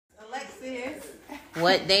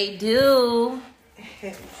What they do?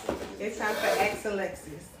 It's time for Ask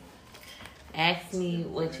Alexis. Ask me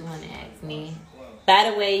what you want to ask me. By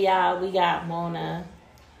the way, y'all, we got Mona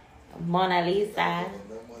Lisa.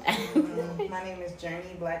 My name is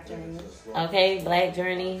Journey, Black Journey. Okay, Black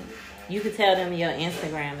Journey. You can tell them your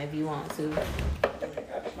Instagram if you want to.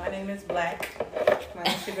 My name is Black. My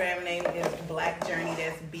Instagram name is Black Journey.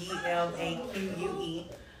 That's BLAQUE_Journey.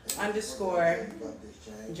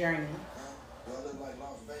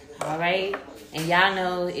 All right, and y'all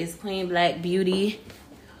know it's Queen Black Beauty,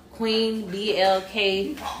 Queen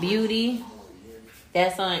BLK Beauty.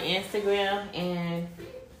 That's on Instagram, and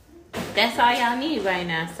that's all y'all need right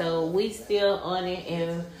now. So we still on it,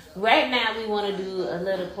 and right now we want to do a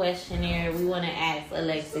little questionnaire. We want to ask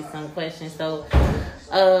Alexis some questions. So,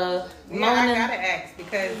 I gotta ask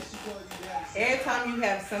because every time you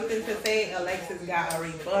have something to say, Alexis got a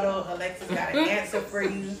rebuttal. Alexis got an answer for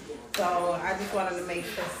you. So I just wanted to make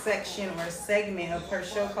a section or a segment of her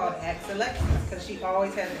show called Ask Alexis because she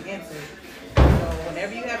always has an answer. So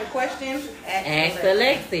whenever you have a question, ask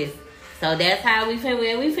Alexis. So that's how we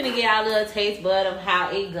finna get our little taste bud of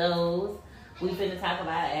how it goes. We finna talk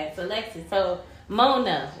about Ask Alexis. So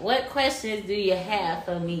Mona, what questions do you have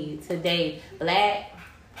for me today, Black?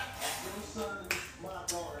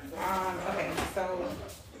 Okay, so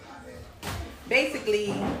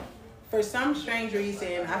basically, for some strange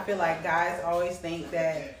reason, I feel like guys always think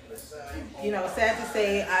that, sad to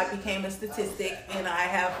say, I became a statistic and I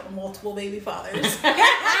have multiple baby fathers.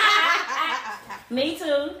 Me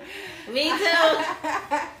too.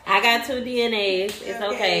 I got 2 DNAs. It's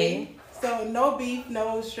okay. So no beef,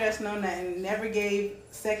 no stress, no nothing. Never gave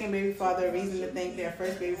second baby father a reason to think their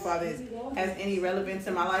first baby father has any relevance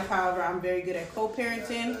in my life. However, I'm very good at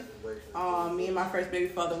co-parenting. Me and my first baby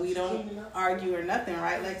father, we don't argue or nothing,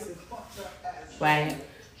 right, Lexi? Right.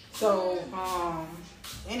 So,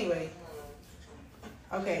 anyway.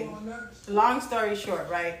 Okay. Long story short,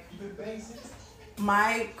 right?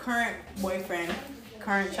 My current boyfriend,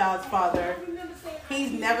 current child's father,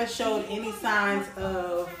 he's never showed any signs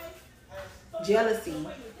of jealousy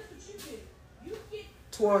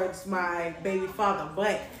towards my baby father,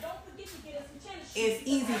 but it's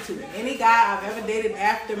easy to. Any guy I've ever dated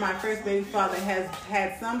after my first baby father has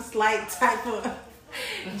had some slight type of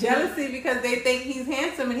jealousy because they think he's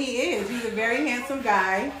handsome, and he is. He's a very handsome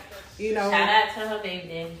guy. Shout out to her baby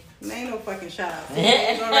daddy. Ain't no fucking shout out. Go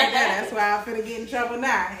right there. That's why I'm finna get in trouble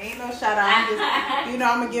now. Ain't no shout out. I'm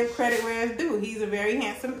gonna give credit where it's due. He's a very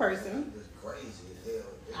handsome person.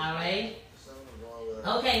 All right.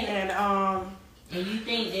 Okay. And you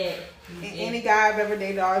think that any guy I've ever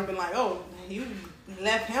dated always been like, oh, you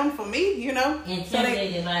left him for me,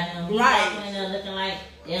 intimidated by him. He walking in there looking like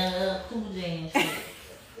Cool J and shit.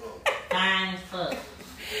 Fine as fuck.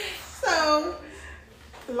 So,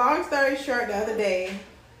 long story short, the other day,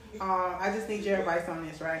 I just need your advice on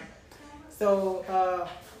this, right? So,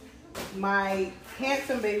 my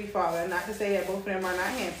handsome baby father, not to say that both of them are not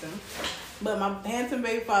handsome, but my handsome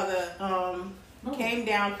baby father came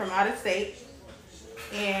down from out of state,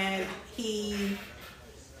 and he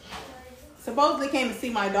supposedly came to see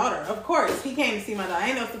my daughter. Of course, he came to see my daughter.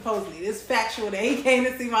 Ain't no supposedly. It's factual that he came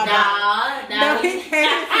to see my daughter. No, he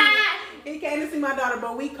came to see my daughter,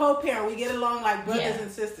 but we co-parent. We get along like brothers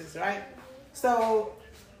and sisters, right? So,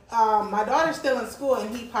 my daughter's still in school, and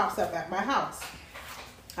he pops up at my house.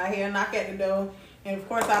 I hear a knock at the door, and of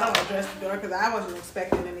course, I don't address the door because I wasn't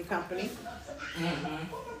expecting any company.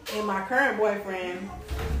 Mm-hmm. And my current boyfriend,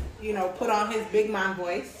 put on his big man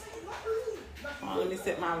voice. Let me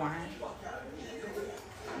sip my wine.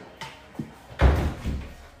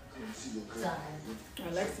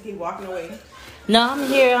 Alexis keep walking away. No,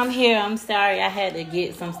 I'm here. I'm sorry. I had to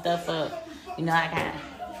get some stuff up. I got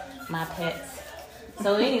my pets.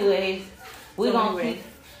 So anyways, we're going to keep...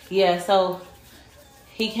 Yeah, so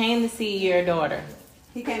he came to see your daughter.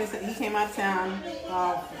 He came out of town,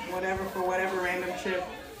 for whatever random trip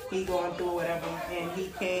he going through, whatever, and he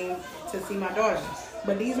came to see my daughter.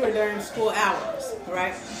 But these were during school hours,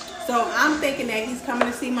 right? So I'm thinking that he's coming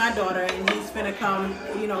to see my daughter, and he's finna come,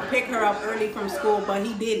 pick her up early from school, but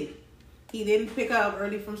he didn't. He didn't pick her up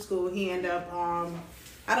early from school. He ended up,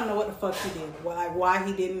 I don't know what the fuck he did. Why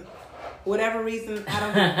he didn't, whatever reason, I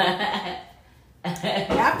don't know.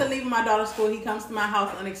 After leaving my daughter's school, he comes to my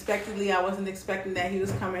house unexpectedly. I wasn't expecting that he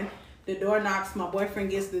was coming. The door knocks. My boyfriend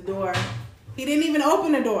gets the door. He didn't even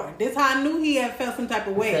open the door. This how I knew he had felt some type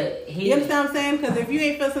of way. You understand what I'm saying? Because if you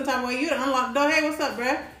ain't felt some type of way, you'd unlock the door. Hey, what's up,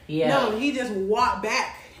 bruh? Yeah. No, he just walked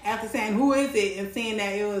back after saying, who is it? And seeing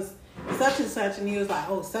that it was such and such. And he was like,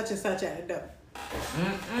 oh, such and such at the door. So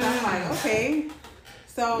I'm like, okay.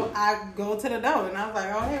 So I go to the door and I was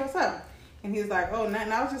like, oh, hey, what's up? And he was like, oh,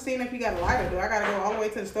 nothing. I was just seeing if you got a lighter. Do I got to go all the way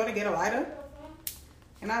to the store to get a lighter?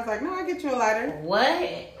 And I was like, no, I'll get you a lighter. What?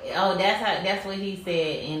 Oh, that's what he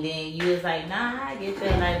said. And then you was like, nah, I get you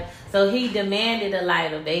a lighter. So he demanded a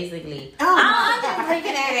lighter, basically. Oh, I'm just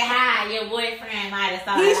looking at it high. Your boyfriend might have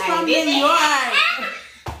started he's like, from New York.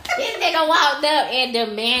 This nigga walked up and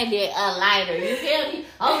demanded a lighter. You feel me?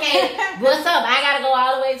 Okay, what's up? I gotta go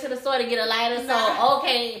all the way to the store to get a lighter. So,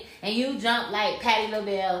 okay. And you jump like Patti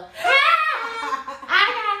LaBelle.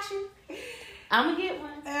 I got you. I'm gonna get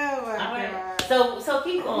one. Oh my God. So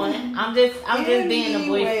keep going. I'm just being a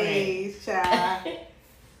boyfriend. Child.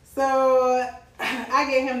 So I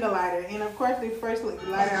gave him the lighter, and of course the first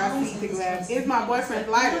lighter I see to grab is my boyfriend's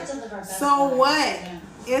lighter. So what?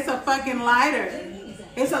 It's a fucking lighter.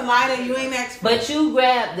 It's a lighter. You ain't asked for. But you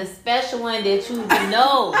grabbed the special one that you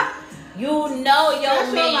know. You know your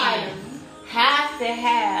Special man lighter. has to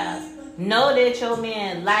have. Know that your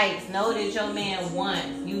man likes. Know that your man wants.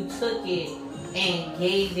 You took it and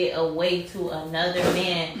gave it away to another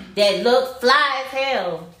man that looked fly as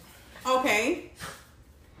hell. Okay.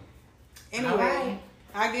 Anyway, right.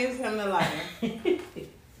 I gives him the lighter.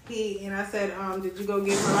 And I said, did you go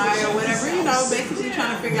get Mariah or whatever? You know, basically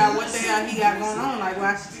trying to figure out what the hell he got going on. Like,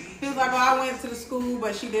 why? He was like, I went to the school,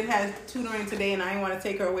 but she did have tutoring today, and I didn't want to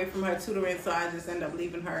take her away from her tutoring, so I just ended up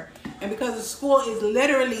leaving her. And because the school is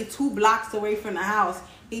literally 2 blocks away from the house,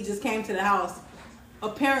 he just came to the house,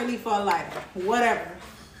 apparently for a lighter. Whatever.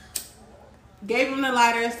 Gave him the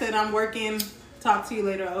lighter, said, I'm working, talk to you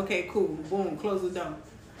later. Okay, cool. Boom, close the door.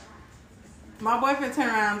 My boyfriend turned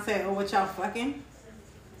around and said, oh, what y'all fucking?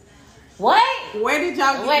 What? Where did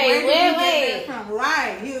y'all get, Wait. that from?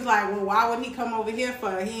 Right. He was like, well, why would he come over here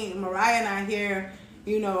for? Mariah not here,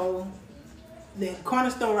 you know, the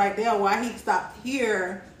corner store right there. Why he stopped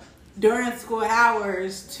here during school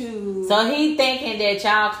hours to... So he thinking that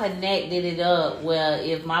y'all connected it up. Well,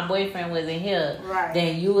 if my boyfriend was in here, right,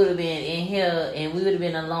 then you would have been in here and we would have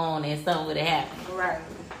been alone and something would have happened. Right.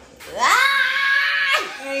 Ah!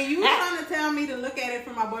 And you trying to tell me to look at it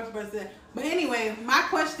from my boyfriend's perspective. But anyway, my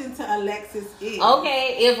question to Alexis is...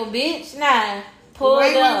 Okay, if a bitch pulled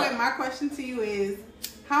up... Wait. My question to you is,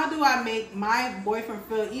 how do I make my boyfriend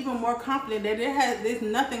feel even more confident that there's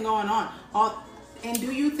nothing going on? And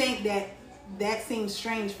do you think that seems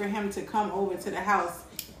strange for him to come over to the house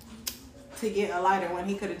to get a lighter when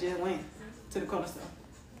he could have just went to the corner store?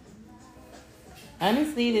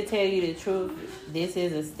 Honestly, to tell you the truth, this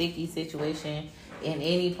is a sticky situation in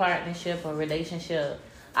any partnership or relationship.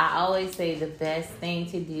 I always say the best thing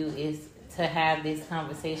to do is to have this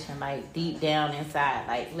conversation, like, deep down inside.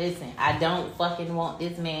 Like, listen, I don't fucking want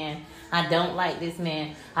this man. I don't like this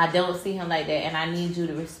man. I don't see him like that. And I need you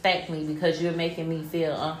to respect me because you're making me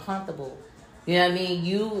feel uncomfortable. You know what I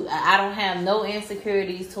mean? I don't have no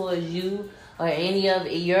insecurities towards you or any other,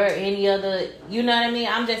 you know what I mean?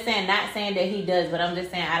 I'm just saying, not saying that he does, but I'm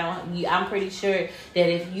just saying I'm pretty sure that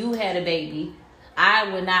if you had a baby,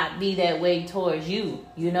 I would not be that way towards you,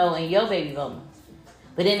 you know, and your baby mama.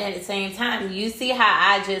 But then at the same time, you see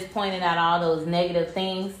how I just pointed out all those negative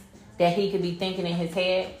things that he could be thinking in his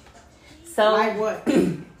head? So, like what?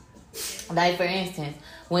 Like, for instance,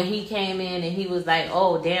 when he came in and he was like,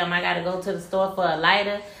 oh, damn, I got to go to the store for a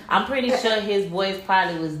lighter. I'm pretty sure his voice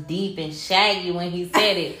probably was deep and shaggy when he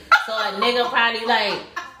said it. So a nigga probably like,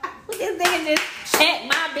 this nigga just check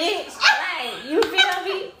my bitch. Like, you feel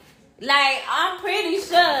me? Like, I'm pretty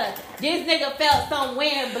sure this nigga felt some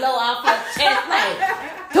wind blow off his chest,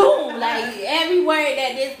 like, boom. Like, every word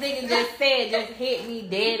that this nigga just said just hit me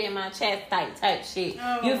dead in my chest, type shit.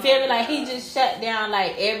 Oh, you feel me? Like, he just shut down,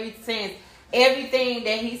 like, everything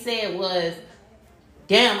that he said was,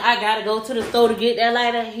 damn, I gotta go to the store to get that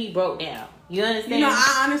lighter. He broke down. You understand? You know,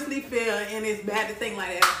 I honestly feel, and it's bad to think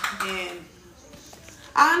like that, and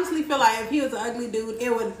I honestly feel like if he was an ugly dude,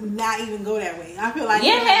 it would not even go that way. I feel like...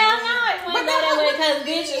 Yeah, hell no, it wouldn't go that way because,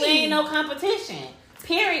 bitch, we ain't no competition.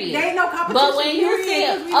 Period. There ain't no competition. But when you period, see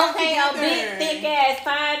a big, together. thick ass,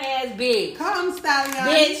 fine ass bitch. Come, Stallion.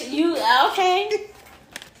 Bitch, you... Okay.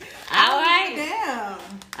 All right. Damn.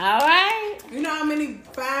 All right. You know how many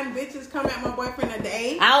fine bitches come at my boyfriend a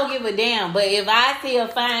day? I don't give a damn. But if I see a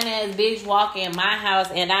fine ass bitch walk in my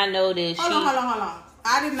house and I know that Hold on.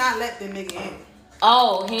 I did not let the nigga in.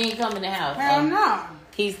 Oh, he ain't come in the house. Hell no.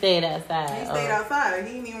 He stayed outside. He stayed outside.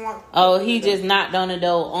 He didn't even want... Oh, he just knocked on the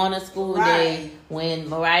door on a school Right. day when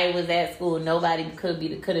Mariah was at school. Nobody could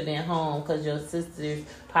have been home because your sisters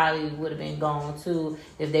probably would have been gone too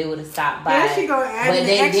if they would have stopped by. There she go adding But the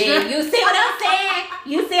they extra. did. You see what I'm saying?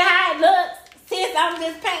 You see how it looks? See this. I'm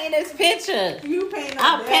just painting this picture. You paint.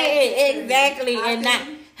 I'm painting exactly, and think, not.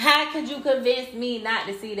 How could you convince me not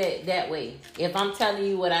to see that way? If I'm telling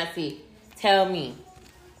you what I see, tell me.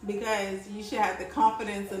 Because you should have the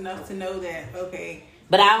confidence enough to know that. Okay.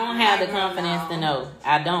 But I don't have the confidence to know.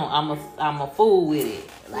 I don't. I'm a fool with it.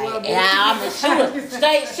 Like, well, I'm a shooter,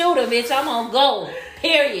 straight shooter, bitch. I'm gonna go.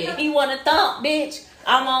 Period. He want to thump, bitch.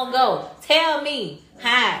 I'm gonna go. Tell me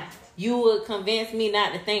how you would convince me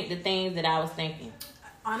not to think the things that I was thinking.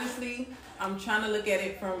 Honestly, I'm trying to look at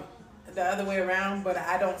it from the other way around, but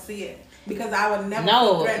I don't see it because I would never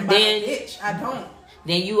feel threatened by a bitch. I don't.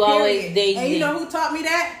 Then you always. And you know who taught me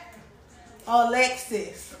that?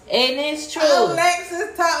 Alexis. And it's true.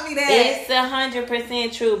 Alexis taught me that. It's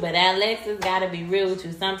 100% true, but Alexis gotta be real with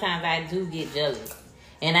you. Sometimes I do get jealous,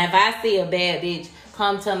 and if I see a bad bitch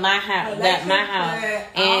come to my house, and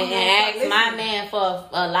ask my man for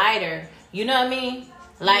a lighter, you know what I mean?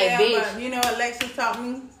 Like, yeah, bitch. But you know what Alexis taught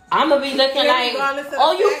me? I'm gonna be looking like,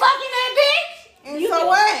 oh, you fucking that bitch? And so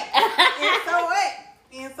what? And so what?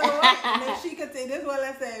 And so what? And if she could take, this is what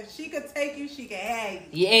I said. If she could take you, she can have you.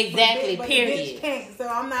 Yeah, exactly. But period. The bitch can't, so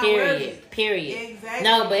I'm not worried. Period. Exactly.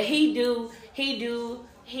 No, but he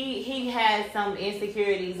has some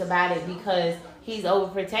insecurities about it because he's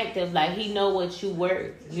overprotective. Like, he know what you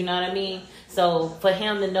worth. You know what I mean? So for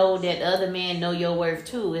him to know that the other man know your worth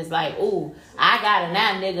too, it's like, ooh, I got her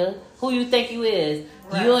now, nigga. Who you think you is?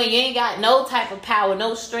 Right. You ain't got no type of power,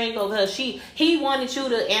 no strength over her. He wanted you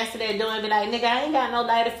to answer that door and be like, nigga, I ain't got no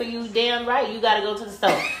lighter for you. Damn right, you gotta go to the store.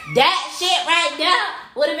 That shit right there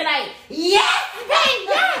would have been like, yes, babe,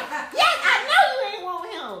 yes, I know you ain't want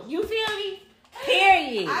him. You feel me?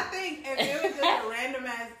 Period. I think if it was just a random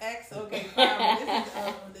ass ex, okay, fine. But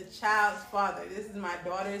this is the child's father. This is my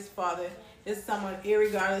daughter's father. This is someone,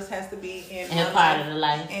 irregardless, has to be in my part life of the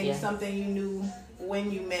life, and something you knew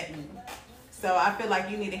when you met me. So I feel like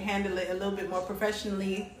you need to handle it a little bit more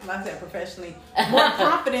professionally. Like I said, professionally, more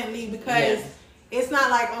confidently, because it's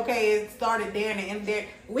not like, okay, it started there and it ended there.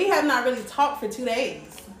 We have not really talked for 2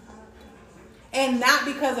 days. And not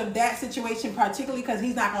because of that situation particularly, because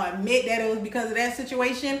he's not going to admit that it was because of that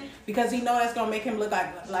situation, because he know that's going to make him look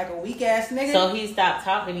like a weak ass nigga. So he stopped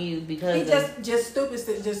talking to you because he just stupid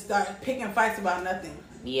to just start picking fights about nothing.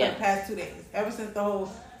 Yeah. For the past 2 days, ever since the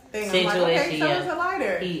whole thing. Situation, I'm like, okay, so it's a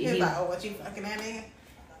lighter. He's like, oh, what you fucking at me?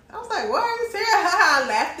 I was like, what are you saying? I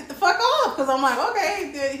laughed it the fuck off because I'm like,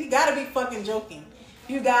 okay, he got to be fucking joking.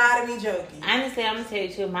 You gotta be joking. Honestly, I'm gonna tell you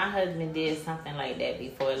too, my husband did something like that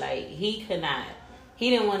before. Like, he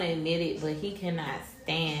didn't want to admit it, but he cannot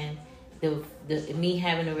stand the me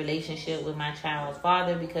having a relationship with my child's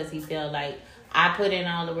father because he felt like I put in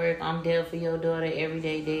all the work. I'm there for your daughter every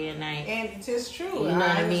day and night. And it's just true. You know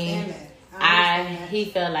what I mean? He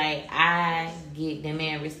felt like I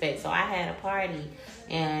demand respect. So I had a party,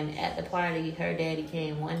 and at the party, her daddy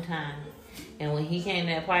came one time. And when he came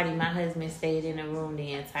to that party, my husband stayed in the room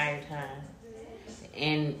the entire time.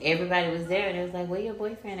 And everybody was there, and it was like, where your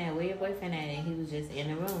boyfriend at? Where your boyfriend at? And he was just in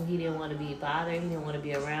the room. He didn't want to be bothered. He didn't want to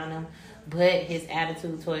be around him. But his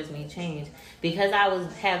attitude towards me changed. Because I was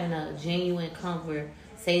having a genuine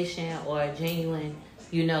conversation or a genuine,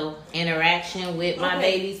 interaction with my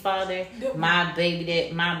baby's father.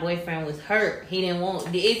 My boyfriend was hurt. He didn't want,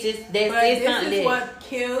 it's just, this is what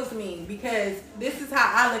kills me. Because this is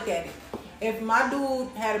how I look at it. If my dude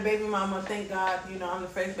had a baby mama, thank God, I'm the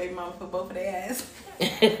first baby mama for both of their ass.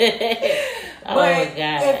 But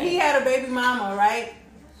if he had a baby mama, right,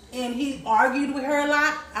 and he argued with her a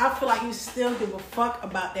lot, I feel like you still give a fuck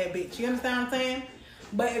about that bitch. You understand what I'm saying?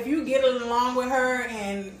 But if you get along with her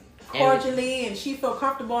and cordially and she feel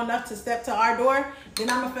comfortable enough to step to our door, then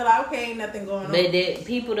I'm going to feel like, okay, ain't nothing going on. But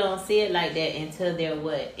people don't see it like that until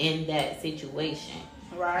they're in that situation.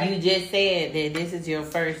 Right. You just said that this is your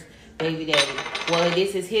first baby daddy. Well,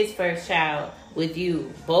 this is his first child with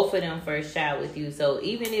you. Both of them first child with you. So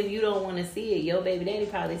even if you don't want to see it, your baby daddy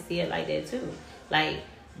probably see it like that too. Like,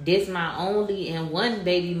 this my only and one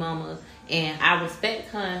baby mama, and I respect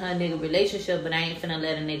her and her nigga relationship, but I ain't finna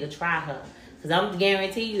let a nigga try her. Because I'm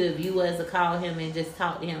guarantee you, if you was to call him and just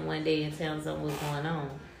talk to him one day and tell him something was going on,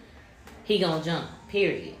 he gonna jump,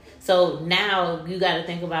 period. So now you got to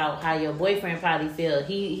think about how your boyfriend probably feel.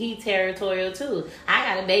 He territorial too. I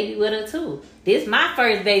got a baby with her too. This my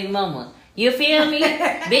first baby mama. You feel me?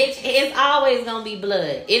 Bitch, it's always going to be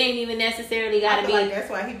blood. It ain't even necessarily got to be. Like that's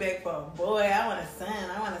why he begged for a boy. I want a son.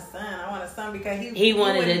 Because he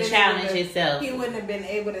wanted to challenge himself. He wouldn't have been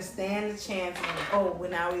able to stand the chance of, well,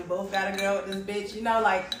 now we both got a girl with this bitch.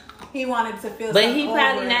 Like, he wanted to feel. But he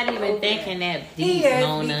probably not even thinking that deep,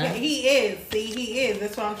 Mona. He is. See, he is.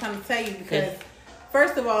 That's what I'm trying to tell you. Because,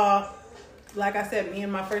 first of all, like I said, me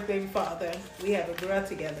and my first baby father, we have a girl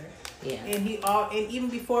together. Yeah. And even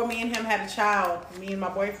before me and him had a child, me and my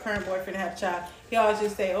current boyfriend had a child, he always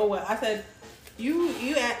just say, "Oh well," I said,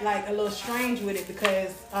 "You act like a little strange with it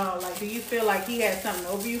because like, do you feel like he had something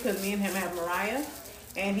over you because me and him have Mariah?"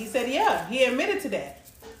 And he said, "Yeah." He admitted to that.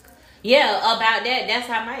 Yeah, about that. That's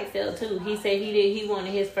how Mike felt too. He said he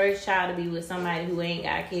wanted his first child to be with somebody who ain't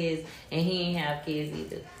got kids, and he ain't have kids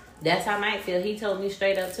either. That's how Mike feel. He told me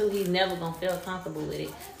straight up too. He's never gonna feel comfortable with it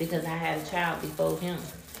because I had a child before him.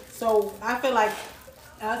 So I feel like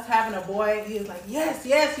us having a boy, he was like, yes,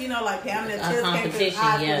 you know, like damn the tears came to his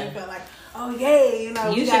eyes. Yeah. He felt like, oh yay, you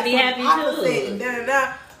know, you should be happy too. And da da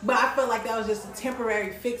da. But I felt like that was just a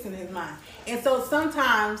temporary fix in his mind. And so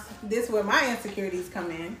sometimes this is where my insecurities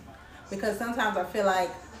come in, because sometimes I feel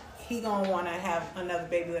like he gonna want to have another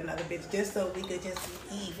baby with another bitch just so we could just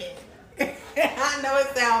be even. I know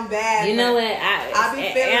it sounds bad. You know what? I be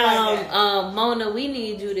feeling like that. Mona, we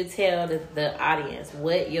need you to tell the audience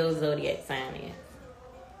what your zodiac sign is.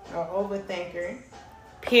 An overthinker.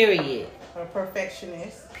 Period. A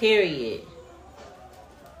perfectionist. Period.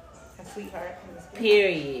 A sweetheart.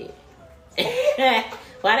 Period.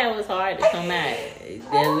 Why that was hard to come out?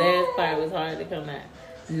 The last part was hard to come out.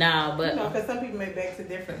 Nah, but because some people may beg to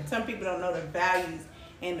differ. Some people don't know the values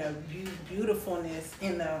and the beautifulness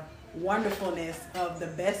and the wonderfulness of the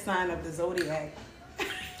best sign of the zodiac.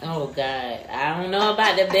 Oh God, I don't know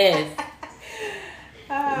about the best.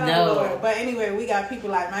 No. Lord. But anyway, we got people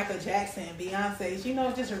like Michael Jackson, Beyonce. You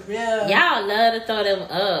know, just real. Y'all love to throw them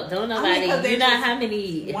up. Don't nobody. You know how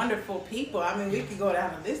many wonderful people. I mean, we could go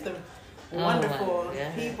down a list of wonderful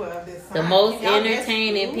people of this sign. The most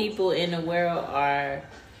entertaining people in the world are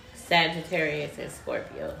Sagittarius and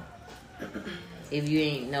Scorpio. If you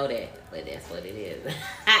ain't know that, but that's what it is.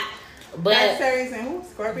 But Sagittarius and who?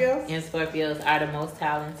 Scorpios? And Scorpios are the most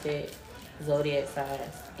talented zodiac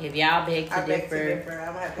signs. If y'all beg to differ,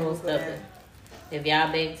 I'm gonna have to post up it. If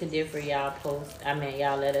y'all beg to differ, y'all post.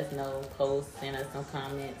 Y'all let us know. Post, send us some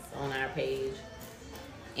comments on our page.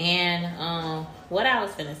 And what I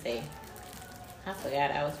was finna say, I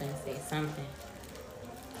forgot. I was finna say something.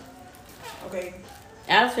 Okay.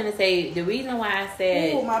 I was finna say the reason why I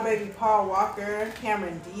said. Ooh, my baby Paul Walker,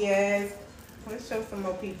 Cameron Diaz. Let's show some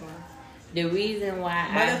more people. The reason why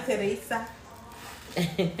Mother Teresa.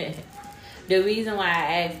 The reason why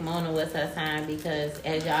I asked Mona what's her sign, because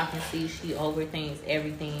as y'all can see, she overthinks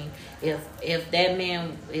everything. If that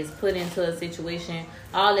man is put into a situation,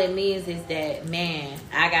 all it means is that, man,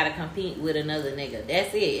 I gotta compete with another nigga.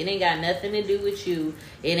 That's it. It ain't got nothing to do with you.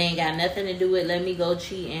 It ain't got nothing to do with let me go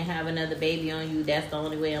cheat and have another baby on you. That's the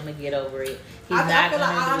only way I'm gonna get over it.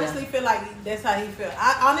 I honestly feel like that's how he feels.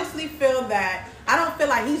 I honestly feel that I don't feel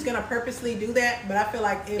like he's gonna purposely do that, but I feel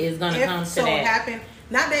like if so happen.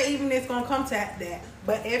 Not that even it's going to come to that,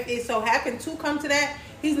 but if it so happened to come to that,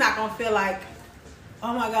 he's not going to feel like,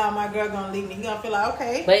 oh my God, my girl going to leave me. He's going to feel like,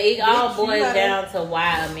 okay. But it all boils down to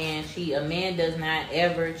why a man cheat. A man does not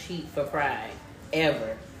ever cheat for pride.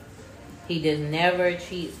 Ever. He does never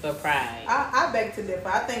cheat for pride. I beg to differ.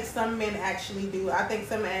 I think some men actually do. I think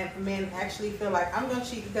some men actually feel like, I'm going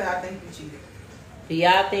to cheat because I think you cheated. Do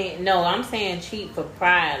y'all think, no, I'm saying cheat for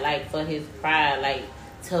pride, like for his pride, like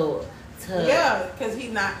to yeah, because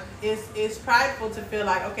he's not. It's prideful to feel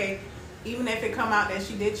like, okay, even if it come out that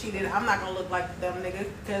she did cheat, I'm not gonna look like a dumb nigga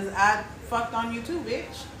because I fucked on you too,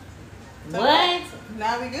 bitch. So what?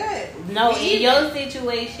 Now we good. No, in your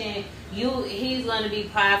situation, he's gonna be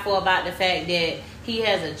prideful about the fact that he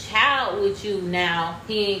has a child with you now.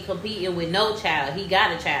 He ain't competing with no child. He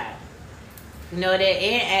got a child. You know that,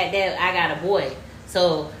 and at that, I got a boy.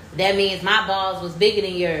 So that means my balls was bigger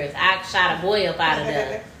than yours. I shot a boy up out of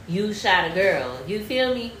there. You shot a girl. You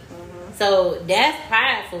feel me? Mm-hmm. So that's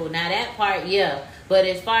prideful. Now that part, yeah. But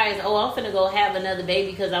as far as, I'm finna go have another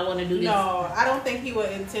baby because I want to do this. No, I don't think he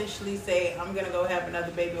would intentionally say, I'm going to go have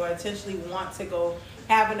another baby, or intentionally want to go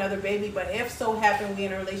have another baby. But if so happen we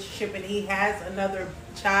in a relationship and he has another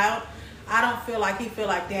child, I don't feel like he feel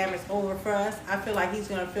like, damn, it's over for us. I feel like he's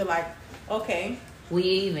going to feel like, okay. We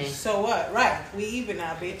even. So what? Right. We even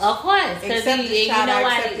now, bitch. Of course. Accept this child,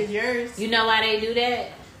 I accepted yours. You know why they do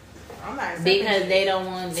that? I'm not accepting because they don't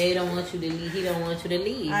want you to leave. He don't want you to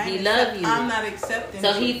leave. He love you. I'm not accepting.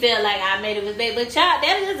 So he felt like I made a mistake. But y'all,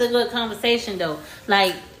 that is a good conversation though.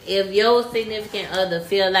 Like if your significant other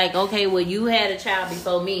feel like, okay, well you had a child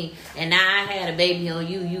before me and now I had a baby on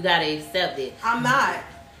you, you gotta accept it. I'm not.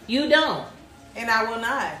 You don't. And I will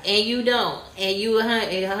not. And you don't. And you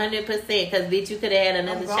 100%, because bitch, you could have had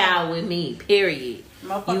another child with me. Period.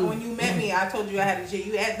 Motherfucker, when you met me, I told you I had a G.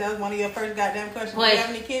 You asked, that was one of your first goddamn questions. Do you have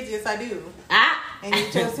any kids? Yes, I do. And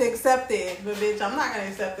you chose to accept it. But, bitch, I'm not going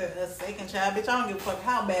to accept a second child. Bitch, I don't give a fuck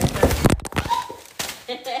how bad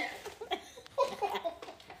that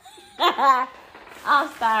I'm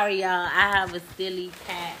sorry, y'all. I have a silly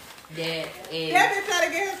cat that is... Yeah, bitch trying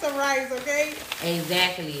to get her some rice, okay?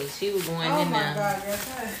 Exactly. She was going oh in there. Oh, my God.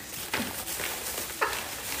 Yes,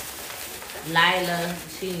 Lila,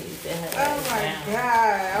 she said her oh my down.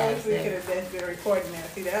 God. I wish we could have just been recording that.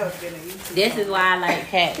 See, that was been a YouTube. This is why I like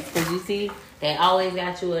cats. Because you see, they always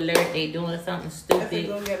got you alert. They doing something stupid. That's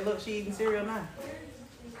gonna get look, she eating cereal now.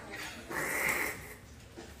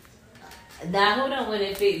 Now, who done went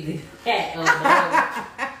and fixed this cat over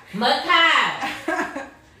Makai.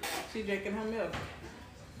 She drinking her milk.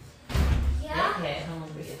 Yeah. That cat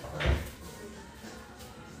hungry as fuck.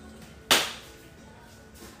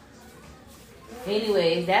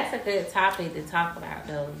 Anyways, that's a good topic to talk about,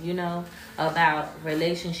 though, you know, about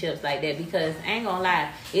relationships like that, because I ain't gonna lie,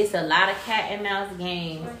 it's a lot of cat and mouse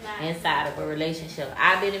games inside of a relationship.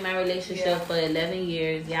 I've been in my relationship for 11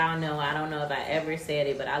 years. Y'all know, I don't know if I ever said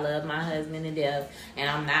it, but I love my husband to death, and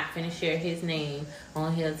I'm not finna share his name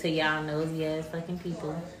on here till y'all nosy ass fucking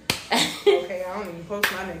people. Okay, I don't even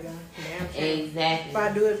post my nigga. Damn shame. Exactly. If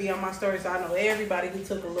I do, it be on my story, so I know everybody who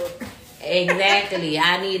took a look. Exactly.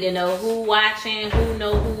 I need to know who watching, who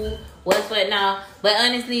know who, what's what now. But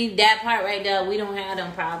honestly, that part right there, we don't have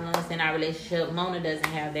them problems in our relationship. Mona doesn't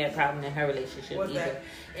have that problem in her relationship either.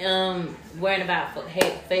 That? Worrying about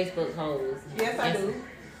Facebook hoes. Yes, I do.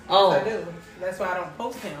 Oh, yes, I do. That's why I don't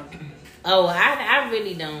post him. Oh, I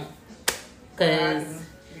really don't. Cause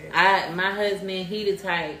my husband, he the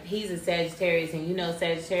type, he's a Sagittarius, and you know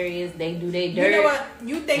Sagittarius, they do their dirt. You know what?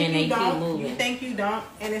 You think you don't. You think you don't,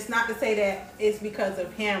 and it's not to say that it's because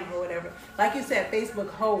of him or whatever. Like you said, Facebook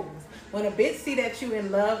hoes. When a bitch see that you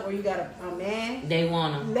in love or you got a man, they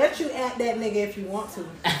want him. Let you at that nigga if you want to.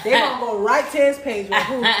 They gonna go right to his page with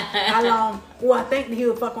who, how long. Oh, I think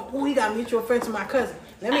he'll fuck on. Oh, he got mutual friends with my cousin.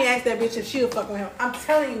 Let me ask that bitch if she'll fuck with him. I'm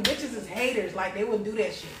telling you, bitches is haters. Like, they would do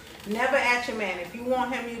that shit. Never at your man. If you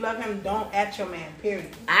want him, you love him, don't at your man,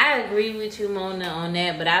 period. I agree with you, Mona, on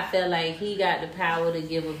that, but I feel like he got the power to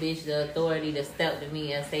give a bitch the authority to step to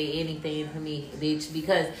me and say anything to me, bitch,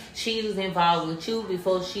 because she was involved with you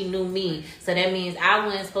before she knew me. So that means I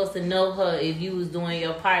wasn't supposed to know her if you was doing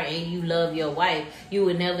your part and you love your wife. You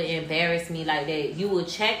would never embarrass me like that. You would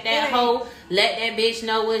check that hoe, let that bitch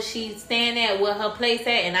know where she stand at, where her place at,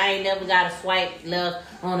 and I ain't never got a swipe left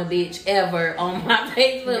on a bitch ever on my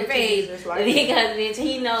Facebook page. Like because bitch,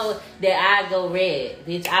 he know that I go red.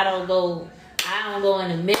 Bitch, I don't go in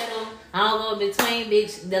the middle. I don't go between,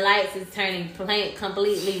 bitch. The lights is turning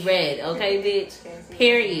completely red. Okay, bitch?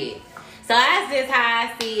 Period. So that's just how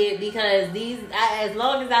I see it, because as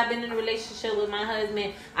long as I've been in a relationship with my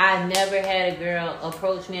husband, I've never had a girl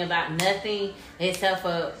approach me about nothing except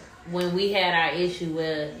for when we had our issue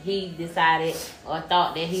where he decided or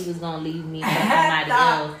thought that he was gonna leave me for somebody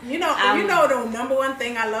else. You know the number one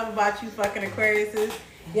thing I love about you fucking Aquarius is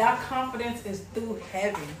y'all confidence is too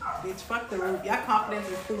heavy. Bitch, fuck the roof. Y'all confidence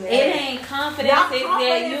is too heavy. It ain't confidence. It's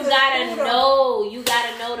that you gotta know. You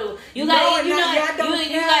gotta know you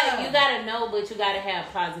gotta know, but you gotta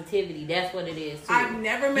have positivity. That's what it is too. I've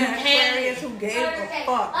never met an Aquarius who gave a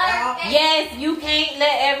fuck. Yes, you can't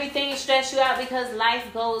let everything stress you out because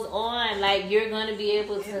life goes on. Like, you're gonna be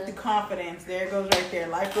able to. The confidence, there it goes right there.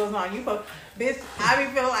 Life goes on. You fuck. Bitch, I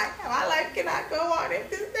be feeling like my life cannot go on if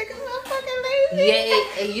this nigga's not fucking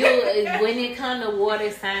lazy. Yeah, when it come to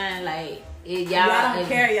water sign, like y'all don't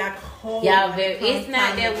care. Y'all cold. Y'all very. It's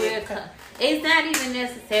not that we're. It's not even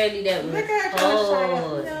necessarily that we're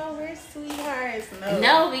cold. No, we're sweethearts.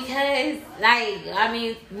 No, because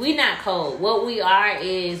we're not cold. What we are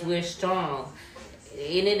is we're strong.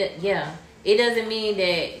 And it doesn't mean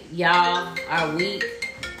that y'all are weak.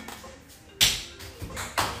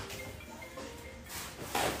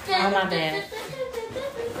 Oh, my bad.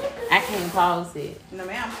 I can't pause it. No,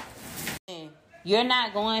 ma'am. You're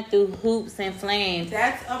not going through hoops and flames.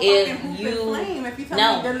 That's a fucking hoop and flame. If you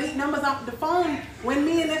tell me delete numbers off the phone when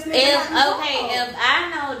me and this nigga if I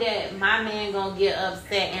know that my man gonna get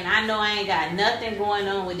upset and I know I ain't got nothing going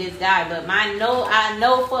on with this guy, but I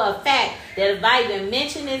know for a fact that if I even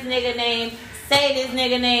mention this nigga name, say this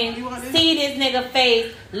nigga name, see this nigga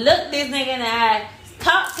face, look this nigga in the eye,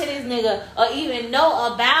 talk to this nigga, or even know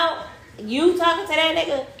about you talking to that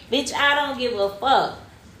nigga, bitch, I don't give a fuck.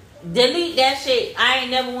 Delete that shit. I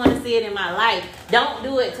ain't never want to see it in my life. Don't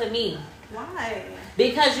do it to me. Why?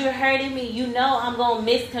 Because you're hurting me. You know I'm gonna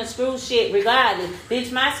misconstrue shit regardless.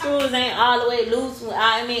 Bitch, my screws ain't all the way loose.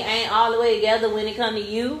 Ain't all the way together when it come to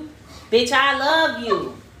you. Bitch, I love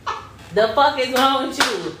you. The fuck is wrong with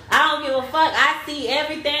you? I don't give a fuck. I see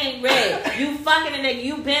everything red. You fucking a nigga.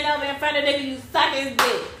 You bent over in front of nigga. You suck his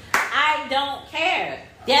dick. I don't care.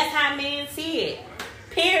 That's how men see it.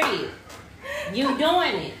 Period. You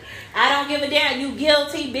doing it. I don't give a damn. You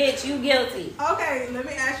guilty, bitch. You guilty. Okay, let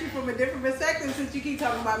me ask you from a different perspective since you keep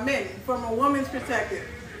talking about men. From a woman's perspective.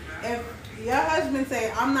 If your husband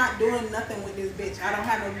say, I'm not doing nothing with this bitch. I don't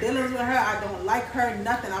have no dealings with her. I don't like her.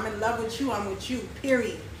 Nothing. I'm in love with you. I'm with you.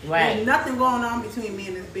 Period. Right. There's nothing going on between me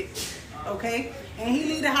and this bitch. Okay? And he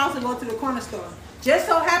leave the house and go to the corner store. Just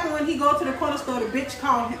so happened when he go to the corner store, the bitch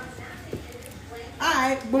called him.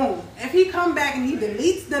 Alright, boom. If he come back and he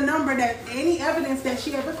deletes the number that any evidence that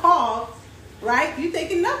she ever called, right? You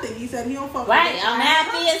thinking nothing. He said he don't fuck with Right, bitch. I'm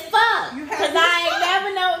happy as fuck. You Because happy I as ain't fuck.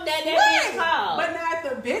 never know that bitch called. But now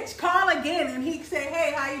if the bitch call again and he say,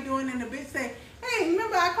 hey, how you doing? And the bitch say, hey,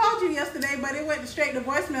 remember I called you yesterday, but it went straight to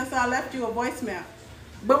voicemail, so I left you a voicemail.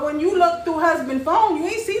 But when you look through husband phone, you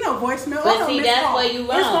ain't see no voicemail. But or see, no that's call. where you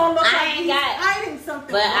wrong. It's gonna look I like ain't he's got hiding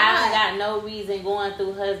something. But I Why? don't got no reason going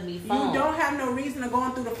through husband's phone. You don't have no reason of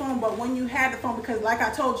going through the phone, but when you had the phone, because like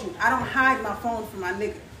I told you, I don't hide my phone from my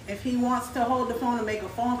nigga. If he wants to hold the phone and make a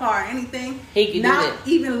phone call or anything, he can not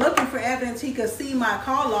do it. even looking for evidence, he could see my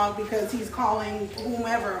call log because he's calling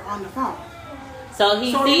whomever on the phone. So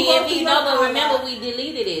he So see you go if he through know, your but call remember log. we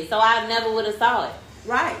deleted it, so I never would have saw it.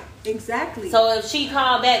 Right, exactly. So if she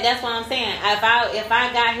called back, that's what I'm saying. If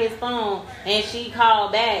I got his phone and she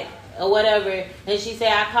called back or whatever, and she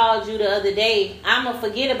said I called you the other day, I'ma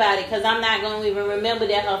forget about it because I'm not gonna even remember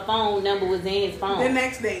that her phone number was in his phone. The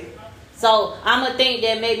next day. So I'ma think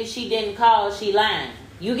that maybe she didn't call, she lying.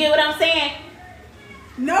 You get what I'm saying?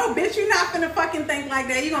 No, bitch, you're not finna fucking think like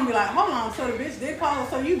that. You're gonna be like, hold on, so the bitch did call,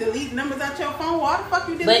 so you delete numbers out your phone? Why the fuck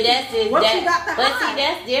you delete? But that's just what that, you got to but hide? see,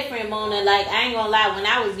 that's different, Mona. Like, I ain't gonna lie. When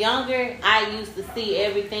I was younger, I used to see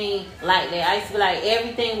everything like that. I used to be like,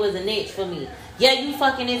 everything was a niche for me. Yeah, you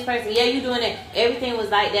fucking this person. Yeah, you doing that. Everything was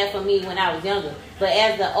like that for me when I was younger. But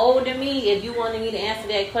as the older me, if you wanted me to answer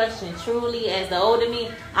that question truly, as the older me,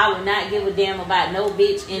 I would not give a damn about no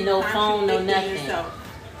bitch and no phone, no nothing. Yourself.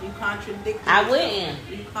 You contradicting I yourself.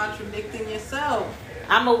 wouldn't. You contradicting yourself.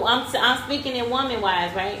 I'm speaking in woman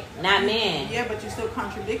wise, right? Not man. Yeah, but you're still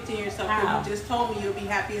contradicting yourself. How? Because you just told me you'll be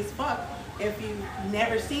happy as fuck if you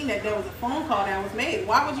never seen that there was a phone call that was made.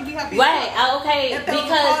 Why would you be happy? Right? As fuck? Okay. If there Because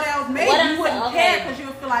was a call that was made, what you I'm wouldn't saying, care okay. because you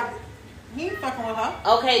would feel like he ain't fucking with her.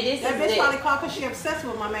 Okay, this That is bitch it. probably called because she obsessed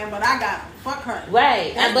with my man, but I got him. Fuck her.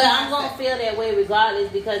 Right, That's but the I'm gonna mindset. feel that way regardless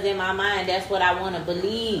because in my mind that's what I want to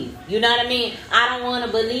believe. You know what I mean? I don't want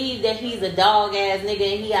to believe that he's a dog ass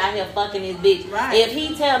nigga and he out here fucking his bitch. Right. If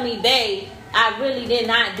he tell me, babe, I really did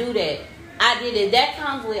not do that. I did it. That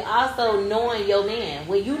comes with also knowing your man.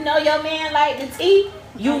 When you know your man like the teeth,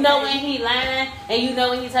 you know when he lying and you know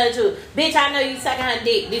when he tell the truth. Bitch, I know you sucking her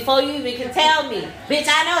dick before you even can tell me. Bitch,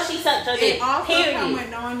 I know she sucked her dick. It also Period. comes with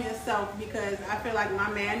knowing yourself because I feel like my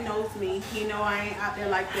man knows me. He know I ain't out there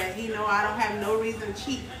like that. He know I don't have no reason to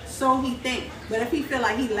cheat. So he think. But if he feel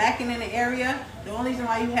like he lacking in the area, the only reason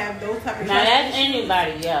why you have those type of Now that's issues-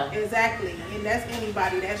 anybody, yeah. Exactly, and that's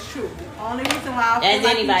anybody. That's true. The only reason why I feel As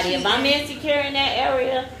like anybody. you If I'm cheating- insecure in that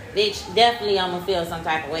area, bitch, definitely I'm gonna feel some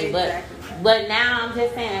type of way. Exactly. But now I'm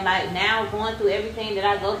just saying, like now going through everything that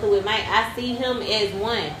I go through with Mike, I see him as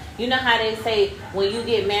one. You know how they say when you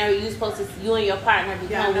get married, you and your partner yeah,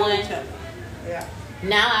 become know one. each other. Yeah.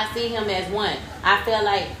 Now I see him as one. I feel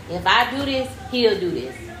like if I do this, he'll do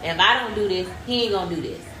this. If I don't do this, he ain't gonna do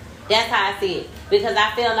this. That's how I see it. Because I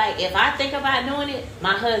feel like if I think about doing it,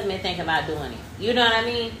 my husband think about doing it. You know what I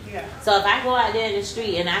mean? Yeah. So if I go out there in the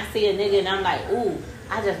street and I see a nigga and I'm like, ooh,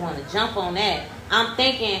 I just want to jump on that. I'm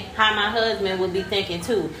thinking how my husband would be thinking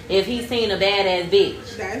too if he seen a badass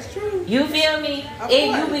bitch. That's true. You feel me? Of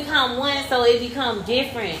If course. you become one, so it becomes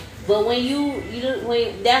different. But when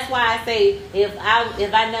when that's why I say if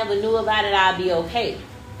I never knew about it, I'd be okay.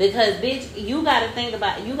 Because bitch, you gotta think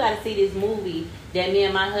about, you gotta see this movie that me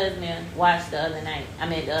and my husband watched the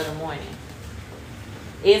other morning.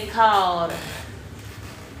 It's called,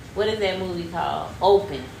 what is that movie called?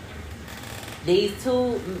 Open.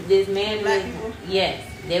 This man Black was, people? yes,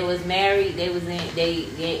 they was married. They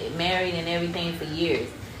get married and everything for years,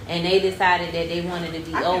 and they decided that they wanted to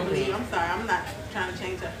be I can't open. believe. I'm sorry. I'm not trying to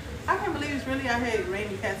change her. I can't believe it's really out here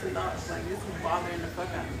raining cats and dogs. Like this is bothering the fuck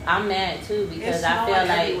out of me. I'm mad too because It's I snowing feel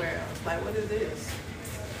like. everywhere else. Like what is this?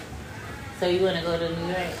 So you want to go to New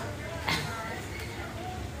York?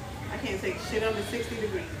 I can't take shit under 60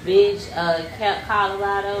 degrees. Bitch,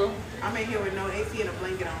 Colorado. I'm in here with no AC and a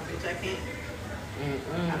blanket on, bitch. I can't.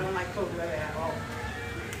 I don't like cold weather at all.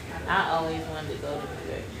 I always wanted to go to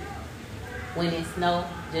New York. when it snow,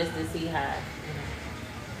 just to see how,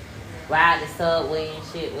 ride the subway and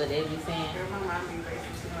shit, what they be saying. Girl, my mom be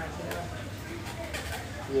racing too much,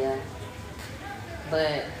 Yeah.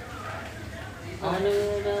 But, on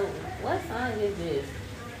the, what song is this?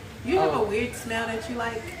 You have a weird smell that you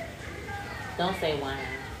like? Don't say wine.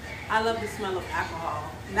 I love the smell of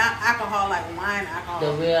alcohol. Not alcohol like wine alcohol.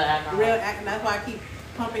 The real alcohol. That's why I keep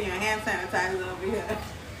pumping your hand sanitizer over here.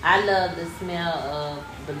 I love the smell of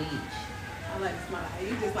bleach. I like the smell.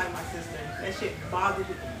 You just like my sister. That shit bothers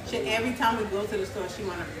me. Shit, every time we go to the store, she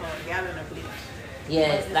want a gallon of bleach.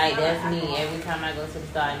 Yes, like that's me. Every time I go to the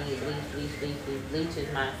store, I need bleach. Bleach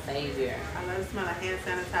is my savior. I love the smell of hand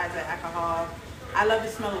sanitizer, alcohol. I love the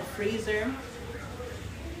smell of freezer.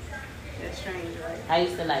 That's strange, right? I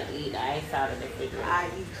used to like eat ice out of the refrigerator. I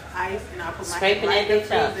eat ice and I put my Scraping hand right in the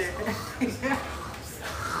that freezer.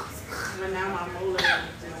 But now my molar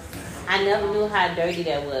just... I never knew how dirty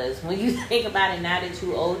that was. When you think about it now that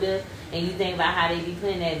you older, and you think about how they be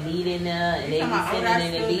putting that meat in there, and they be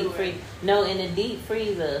sending it in the deep freezer. No, in the deep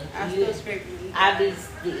freezer. I still scrape the meat.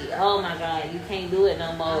 Oh my God, you can't do it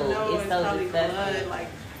no more. I know, it's so disgusting. Blood, like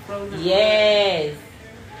frozen yes.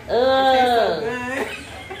 Blood. It tastes so good.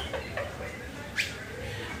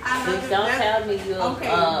 Don't tell me you're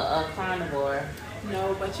a carnivore.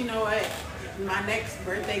 No, but you know what? My next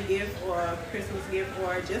birthday gift or Christmas gift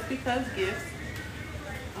or just because gifts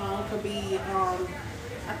could be,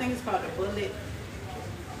 I think it's called the bullet.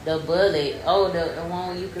 The bullet. Oh, the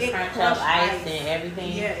one you can crunch up ice and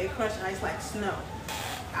everything. Yeah, it crushed ice like snow.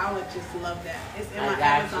 I would just love that. It's in my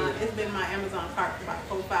Amazon. It's been my Amazon cart for about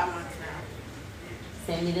 4-5 months now.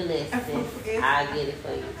 Send me the list, sis. I'll get it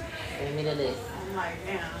for you. Send me the list. I'm like,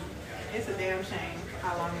 damn. It's a damn shame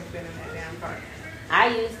how long it's been in that damn cart. I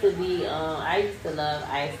used to love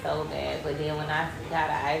ice so bad, but then when I got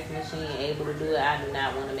an ice machine able to do it, I do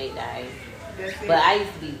not want to make the ice. But I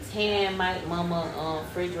used to be tearing my mama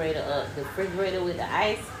refrigerator up. The refrigerator with the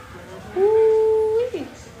ice. Mm-hmm. Woo-wee.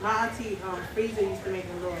 My auntie freezer used to make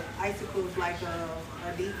a little icicles like a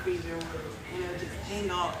deep freezer and it would just hang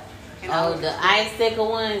off. And the icicle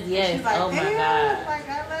ones, yes. Like, oh my God. Like,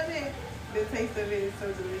 I love it. The taste of it is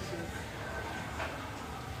so delicious.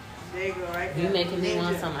 There you go, right there. You making me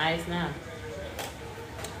want some ice now.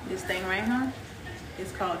 This thing right here,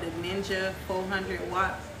 it's called the Ninja 400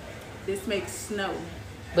 watt. This makes snow.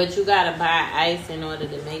 But you gotta buy ice in order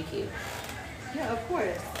to make it. Yeah, of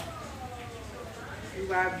course. You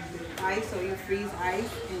buy ice or you freeze ice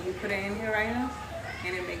and you put it in here right now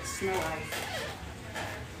and it makes snow ice.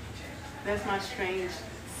 That's my strange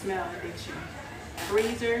smell addiction.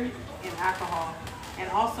 Freezer and alcohol. And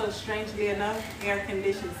also, strangely enough,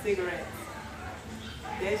 air-conditioned cigarettes.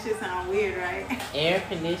 That shit sound weird, right?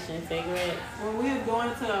 Air-conditioned cigarettes? When we were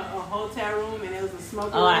going to a hotel room and it was a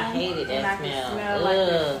smoking room. Oh, I hated that smell.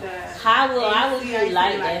 Like How would you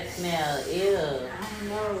like that smell? Ew. I don't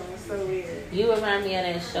know. It's so weird. You remind me of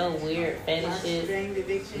that show, Weird Fetishes. My Strange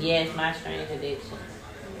Addiction? Yes, My Strange Addiction.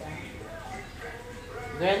 Yeah.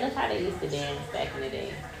 Girl, look how they used to dance back in the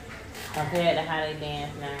day compared to how they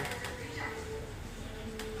dance now.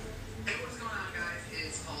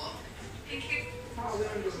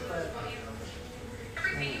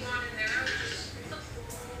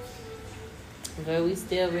 Girl, we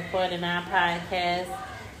still recording our podcast.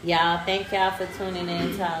 Y'all, thank y'all for tuning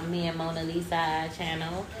in to me and Mona Lisa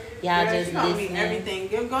channel. Y'all just listening. Everything.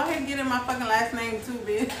 Go ahead and get in my fucking last name too,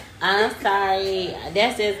 bitch. I'm sorry.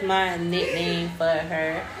 That's just my nickname for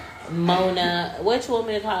her. Mona. What you want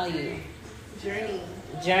me to call you?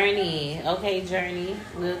 Journey. Okay, Journey.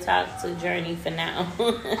 We'll talk to Journey for now.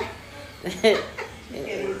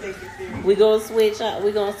 We're gonna switch up.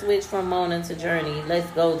 We're gonna switch from Mona to Journey. Let's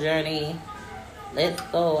go, Journey. Let's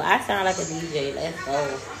go. I sound like a DJ. Let's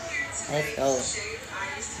go.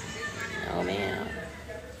 Oh man.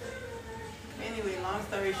 Anyway, long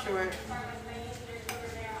story short,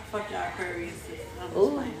 fuck y'all Aquarius.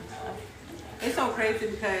 It's so crazy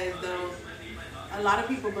because a lot of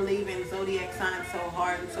people believe in zodiac signs so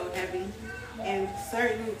hard and so heavy, and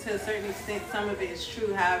to a certain extent, some of it is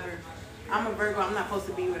true. However, I'm a Virgo. I'm not supposed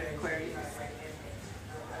to be with an Aquarius.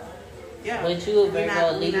 Yeah. But you a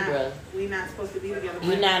Virgo Libra. We're not supposed to be together.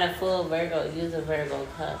 You're not a full Virgo. You're a Virgo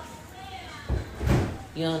Cups.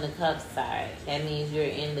 You're on the Cups side. That means you're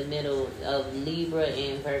in the middle of Libra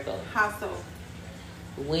and Virgo. How so?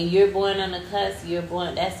 When you're born on the cusp,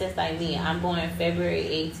 that's just like me. I'm born February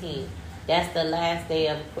 18th. That's the last day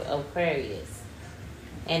of Aquarius.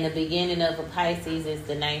 And the beginning of a Pisces is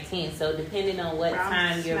the 19th. So depending on what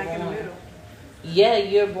time you're born. Yeah,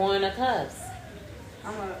 you're born a cusp.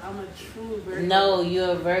 I'm a true Virgo. No,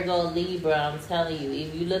 you're a Virgo Libra. I'm telling you.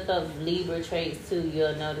 If you look up Libra traits too,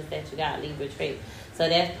 you'll notice that you got Libra traits. So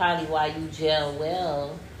that's probably why you gel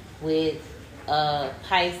well with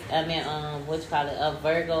Pisces. What you call it? A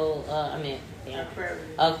Virgo.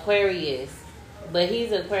 Aquarius. But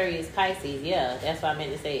he's Aquarius Pisces. Yeah, that's what I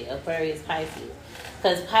meant to say. Aquarius Pisces.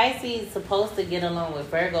 Because Pisces is supposed to get along with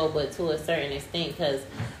Virgo, but to a certain extent, because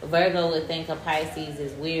Virgo would think a Pisces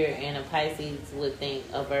is weird, and a Pisces would think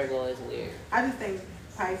a Virgo is weird. I just think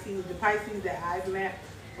the Pisces that I've met,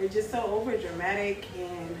 were just so over dramatic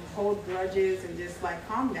and hold grudges and just like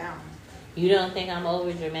calm down. You don't think I'm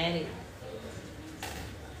over dramatic?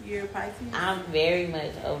 You're a Pisces? I'm very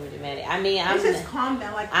much over dramatic. I mean, I'm just calm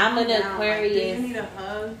down. Like I'm an Aquarius. Like, do you need a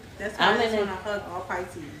hug? That's why I just want to hug all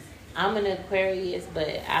Pisces. I'm an Aquarius, but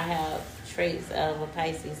I have traits of a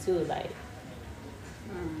Pisces too. Like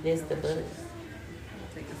this, the buzz.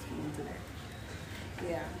 I'll take a spoon to that.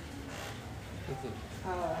 Yeah.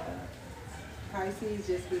 Pisces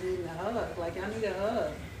just be needing a hug. Like y'all need a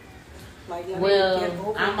hug. Like y'all need to get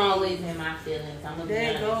over I'm things. always in my feelings. I'm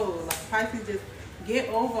there you go. Like Pisces just get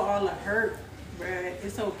over all the hurt, bruh.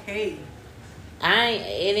 It's okay.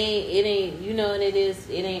 It ain't, you know what it is?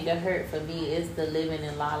 It ain't the hurt for me. It's the living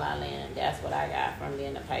in la la land. That's what I got from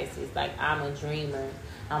being a Pisces. Like, I'm a dreamer.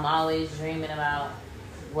 I'm always dreaming about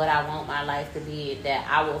what I want my life to be. That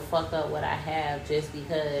I will fuck up what I have just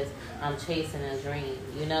because I'm chasing a dream,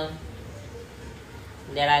 you know?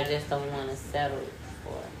 That I just don't want to settle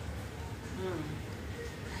for.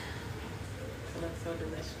 It looks so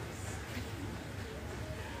delicious.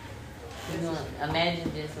 You know,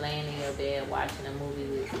 imagine just laying in your bed watching a movie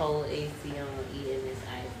with cold AC on, eating this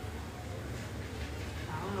ice.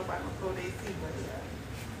 I don't know about no cold AC, but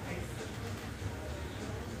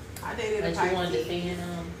I dated a Pisces. But you wanted to fan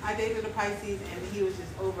I dated a Pisces, and he was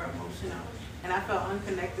just over emotional, and I felt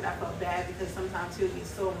unconnected. I felt bad because sometimes he'll be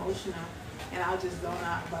so emotional, and I'll just zone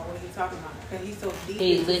out about what he's talking about because he's so deep.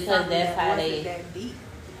 Because that's how they. That deep.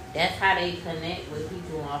 That's how they connect with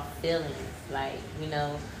people on feelings. Like, you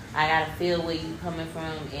know, I gotta feel where you coming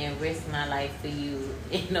from and risk my life for you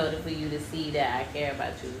in order for you to see that I care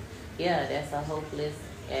about you. Yeah, that's a hopeless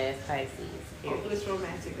ass Pisces. Hopeless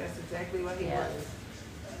romantic. That's exactly what he was.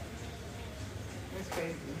 That's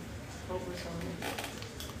crazy. Hopeless romantic.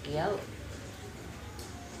 Yep.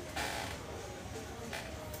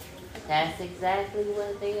 That's exactly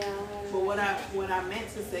what they are. But what I meant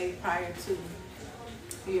to say prior to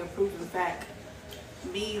your proven fact,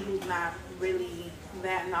 me who's not really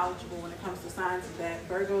that knowledgeable when it comes to signs, is that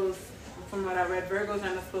Virgos, from what I read, Virgos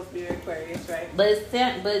are not supposed to be Aquarius, right? But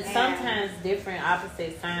sometimes different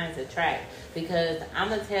opposite signs attract. Because I'm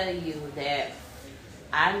going to tell you that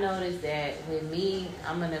I noticed that with me,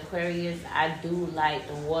 I'm an Aquarius. I do like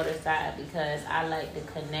the water side because I like to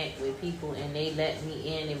connect with people and they let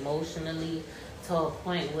me in emotionally to a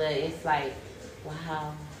point where it's like,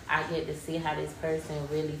 wow, I get to see how this person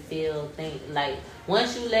really feel, think. Like,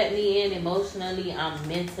 once you let me in emotionally, I'm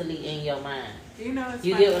mentally in your mind. You know,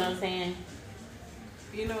 you funny. Get what I'm saying?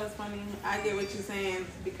 You know what's funny? I get what you're saying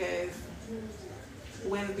because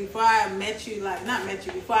before I met you,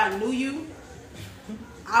 before I knew you,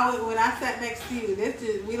 when I sat next to you,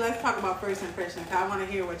 let's talk about first impression, because I want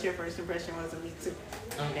to hear what your first impression was of me too.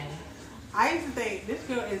 Okay. I used to think this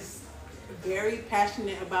girl is very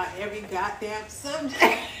passionate about every goddamn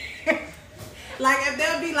subject. Like, if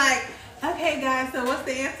they'll be like, okay guys, so what's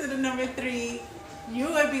the answer to number 3? You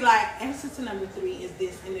would be like, answer to number 3 is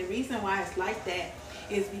this, and the reason why it's like that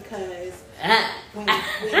is because when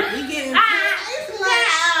we get into it's like,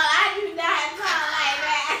 no, I do not talk like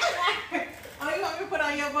that. Oh, you want me to put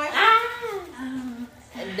on your voice?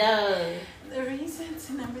 No. The reason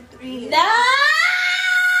to number 3 is... No!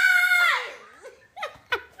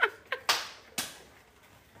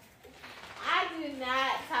 I do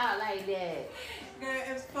not talk like that. Girl,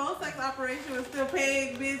 if phone sex operation was still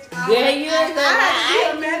paid, bitch, I do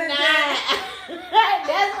not.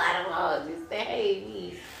 That's why the hoes used to hate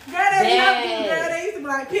me. Girl, they love you, girl. They used to be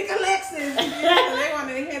like, pick Alexis. So they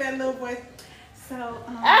wanted to hear that little voice. So,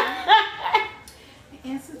 the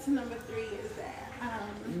answer to number 3 is that,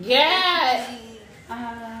 yeah.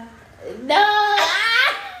 No.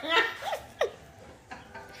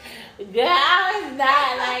 Girl, I was not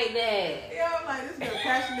like that. Yo, I'm like, this girl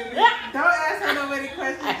passionate. Don't ask her nobody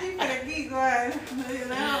questions. She better keep going.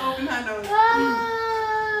 Let her open her nose.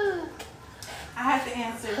 I have to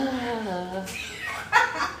answer.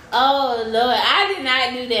 Oh, Lord. I did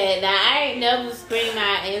not do that. Now, I ain't never scream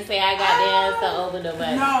out and say I got the answer over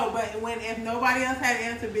nobody. No, but if nobody else had the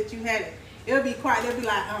answer, bitch, you had it. It'll be quiet. They'll be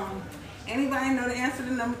like, Anybody know the answer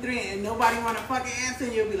to number 3 and nobody want to fucking answer,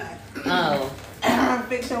 you'll be like, oh.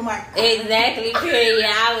 fix your mic. Exactly, period.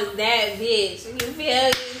 I was that bitch. You feel me?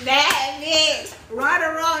 That bitch. Right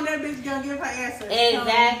or wrong, that bitch gonna give her answer.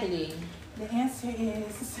 Exactly. The answer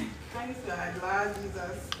is, thanks God, Lord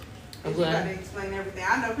Jesus. You What? gotta explain everything.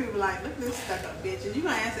 I know people like, look at this stuck up bitch. Is you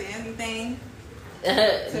gonna answer anything to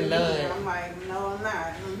me? I'm like, no, I'm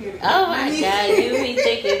not. I'm here to get Oh my money. God, you be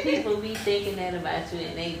thinking, people be thinking that about you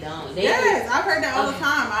and they don't. Yes, I've heard that all the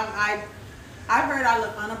time. I've heard I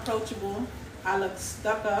look unapproachable. I look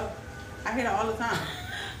stuck up. I hear that all the time.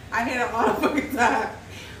 I hear that all the fucking time.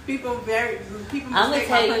 People I'm gonna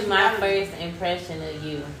tell you my first impression of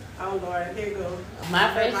you. Oh Lord, here you go.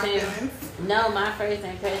 My first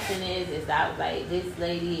impression is I was like, this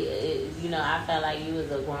lady, I felt like you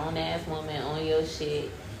was a grown ass woman on your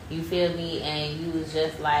shit. You feel me? And you was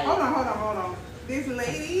just like, hold on. This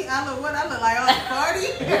lady, I look like on the party.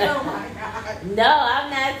 Oh my God. No, I'm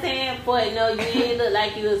not saying 40. No, you didn't look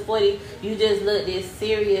like you was 40. You just looked this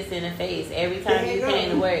serious in the face. Every time you came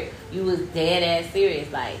to work, you was dead ass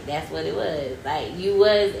serious. Like, that's what it was. Like, you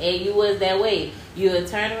was that way. You would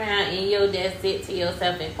turn around in your desk, sit to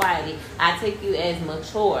yourself and quietly. I took you as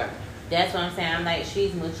mature. That's what I'm saying. I'm like,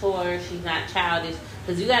 she's mature. She's not childish.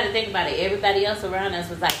 Because you got to think about it. Everybody else around us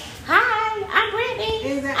was like, hi, I'm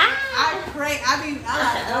Brittany. Exactly. I pray. I'm like,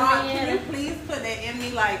 God, can you please put that in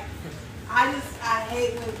me? Like, I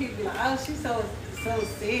hate when people be like, oh, she's so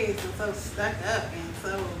serious and so stuck up and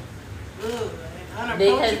so and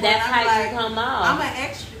unapproachable. Because that's how like, you come off.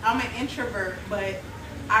 I'm an introvert, but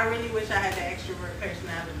I really wish I had the extrovert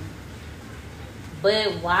personality.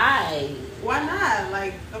 But why? Why not?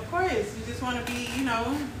 Like, of course, you just want to be,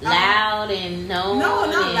 loud and known. No,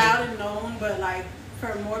 not loud and known, but like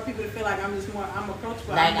for more people to feel like I'm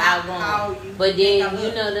approachable. Like outgoing. But then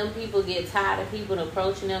them people get tired of people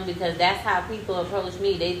approaching them because that's how people approach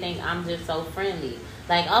me. They think I'm just so friendly.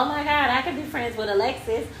 Like, oh my God, I could be friends with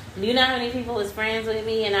Alexis. You know how many people was friends with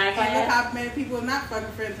me in our class? And look how many people are not fucking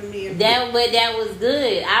friends with me. But that was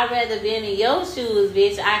good. I'd rather been in your shoes,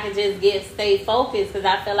 bitch. I could just stay focused because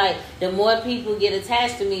I feel like the more people get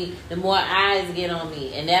attached to me, the more eyes get on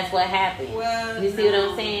me. And that's what happened. Well, you see what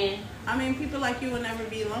I'm saying? I mean, people like you will never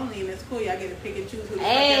be lonely, and it's cool. Y'all get to pick and choose who they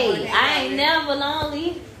Hey, I ain't never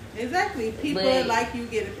lonely. Exactly. People like you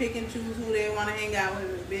get to pick and choose who they want to hang out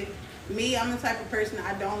with. Bitch. Me, I'm the type of person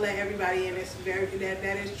I don't let everybody in. It's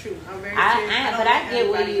that is true. I'm very serious. But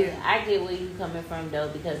I get where you coming from though,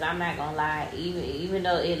 because I'm not gonna lie. Even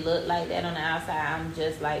though it looked like that on the outside, I'm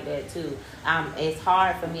just like that too. It's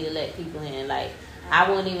hard for me to let people in. Like, I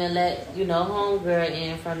won't even let homegirl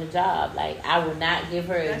in from the job. Like, I would not give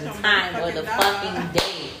her the time or the fucking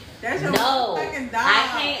day. No, I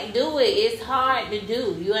can't do it. It's hard to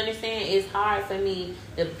do. You understand? It's hard for me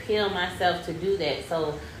to peel myself to do that.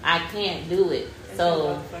 So I can't do it.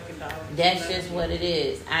 So that's just what it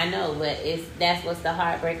is. I know, but that's what's the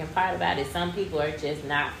heartbreaking part about it. Some people are just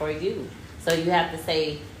not for you. So you have to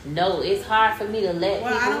say no. It's hard for me to let.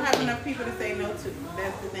 Well, I don't have enough people to say no to.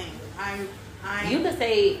 That's the thing. You can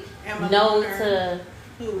say no to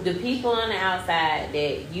the people on the outside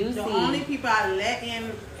that you see. The only people I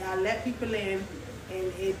let people in,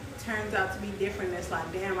 and it turns out to be different. It's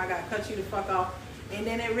like, damn, I gotta cut you the fuck off, and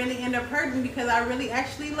then it really end up hurting because I really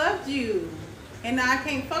actually loved you, and now I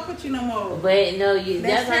can't fuck with you no more. But no,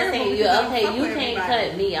 that's what I'm saying. You can't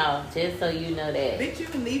cut me off. Just so you know that. Bitch, you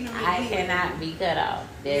leaving me. I cannot be cut off.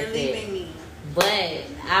 That's You're leaving me. But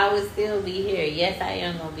I will still be here. Yes, I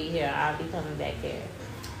am gonna be here. I'll be coming back here.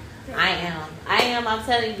 I am. I'm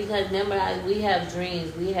telling you, because remember, we have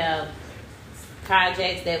dreams. We have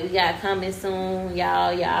projects that we got coming soon.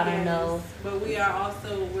 Y'all don't know. But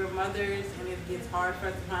we're mothers, and it gets hard for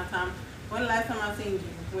us to find time. When the last time I seen you?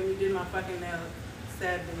 When you did my fucking nails,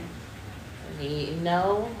 sadly.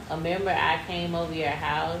 No. Remember, I came over your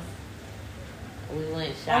house. We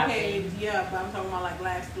went shopping. Okay, yeah, but I'm talking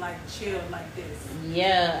about chill like this.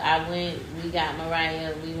 Yeah, I went. We got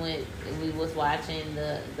Mariah. We was watching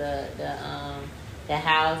the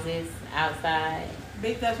houses outside.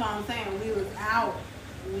 Bitch, that's what I'm saying. We was out.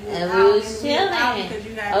 We was chilling.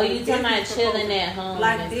 You talking about chilling at home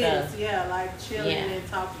like this? Stuff. Yeah, like chilling and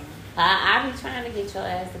talking. I be trying to get your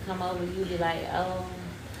ass to come over. You be like,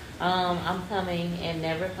 I'm coming, and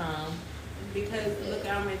never come. Because look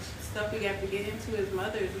how much stuff we got to get into as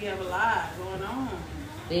mothers. We have a lot going on.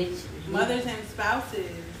 Bitch. Mothers and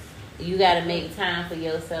spouses. You gotta make time for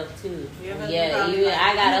yourself too.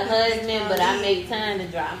 I got a husband, but I make time to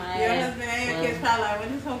drop my ass. Your husband and your kids probably like,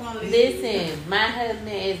 when this hoe gonna leave? Listen, my husband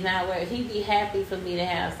is not worried. He be happy for me to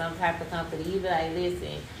have some type of company. He be like,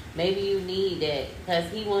 listen, Maybe you need that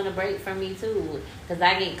because he want a break from me too. Because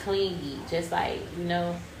I get clingy, just like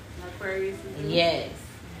Aquarius. Yes,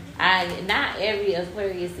 not every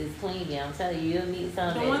Aquarius is clingy. I'm telling you, you'll meet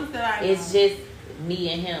some. The ones that I know. It's just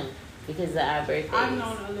me and him because of our birthdays. I've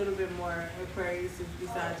known a little bit more Aquarius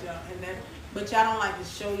besides y'all, but y'all don't like to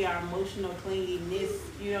show y'all emotional clinginess.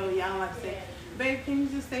 Y'all don't like to say, babe, can you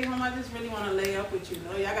just stay home? I just really want to lay up with you.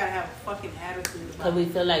 No, y'all gotta have a fucking attitude about it. Because we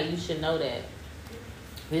feel like you should know that.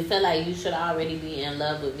 We feel like you should already be in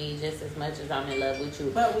love with me just as much as I'm in love with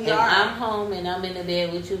you. But if I'm home and I'm in the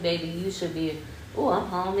bed with you, baby, you should be, I'm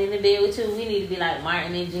home in the bed with you. We need to be like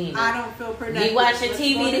Martin and Gina. I don't feel productive. We watching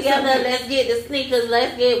TV together. Let's get the sneakers.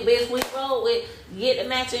 Let's get, bitch, we roll with, get the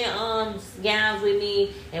matching gowns with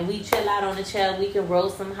me and we chill out on the chair. We can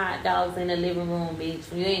roast some hot dogs in the living room, bitch.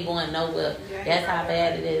 You ain't going nowhere. That's how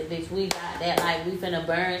bad it is, bitch. We got that, like, we finna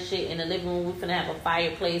burn shit in the living room. We finna have a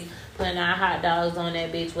fireplace, putting our hot dogs on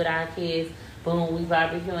that bitch with our kids. Boom, we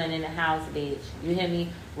barbecuing in the house, bitch. You hear me?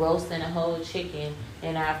 Roasting a whole chicken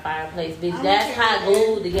in our fireplace, bitch. That's how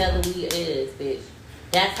glued together we is, bitch.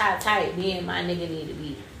 That's how tight me and my nigga need to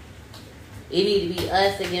be. It need to be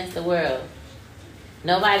us against the world.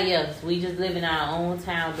 Nobody else. We just live in our own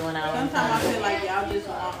town, doing our own thing. Sometimes I feel like y'all just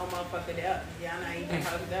want a motherfucker up. Y'all not even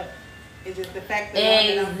fucked up. It's just the fact that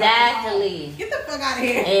exactly. Get the fuck out of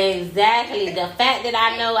here. Exactly. The fact that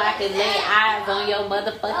I know I can lay eyes on your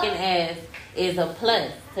motherfucking ass is a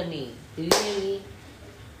plus to me. Do you hear me?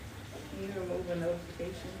 You remove a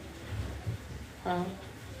notification. Huh?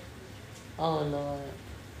 Oh Lord.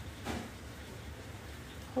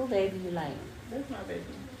 Who baby you like? That's my baby.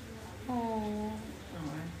 Oh.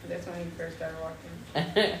 That's when he first started walking.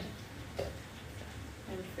 And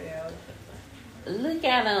failed. Look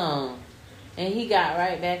at him. And he got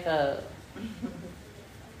right back up.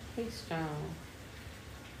 He's strong.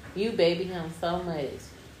 You baby him so much.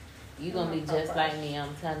 You gonna be just like me,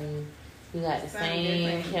 I'm telling you. You got the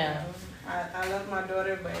same care. I love my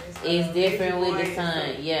daughter, but it's different with the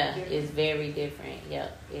son. Yeah, it's very different.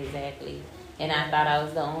 Yep, exactly. And I thought I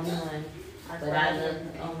was the only one. But I love,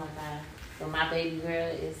 oh my God. But my baby girl,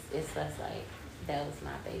 it's just like, that was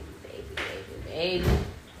my baby.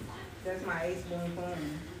 That's my ace boom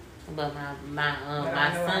boom. But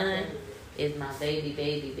my son is my baby.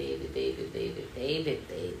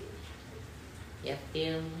 You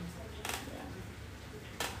feel me?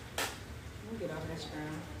 We'll get off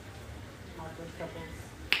Instagram. Awkward couples.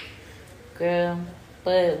 Girl,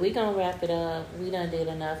 but we gonna wrap it up. We done did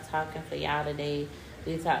enough talking for y'all today.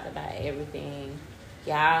 We talked about everything.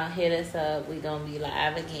 Y'all hit us up. We gonna be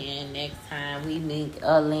live again next time. We link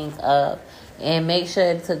up. And make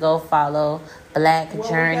sure to go follow Black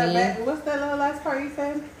Journey. What's that little last part you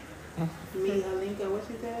said? Meet a link up. What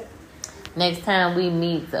you said? Next time we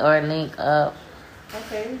meet or link up.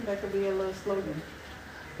 Okay, that could be a little slogan.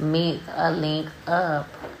 Meet a link up.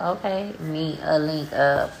 Okay. Meet a link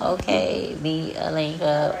up. Okay. Meet a link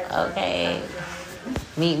up. Okay.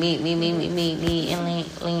 Meet and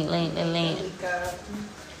link.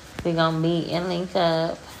 We're gonna meet and link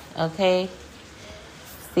up. Okay.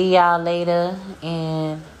 See y'all later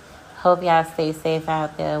and hope y'all stay safe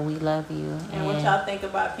out there. We love you. And what y'all think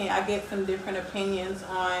about, I get some different opinions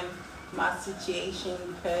on my situation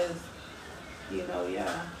because,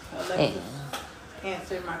 Alexis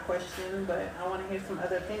answered my question, but I want to hear some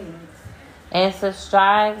other opinions. And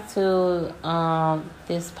subscribe to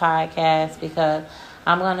this podcast because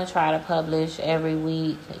I'm going to try to publish every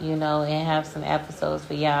week, and have some episodes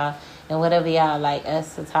for y'all. And whatever y'all like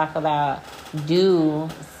us to talk about, do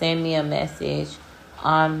send me a message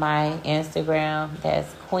on my Instagram.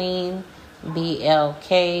 That's Queen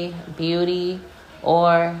BLK Beauty.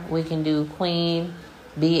 Or we can do Queen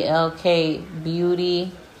BLK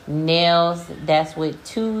Beauty Nails. That's with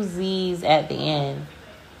 2 Z's at the end.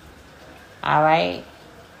 All right?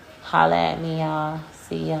 Holla at me, y'all.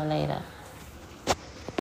 See y'all later.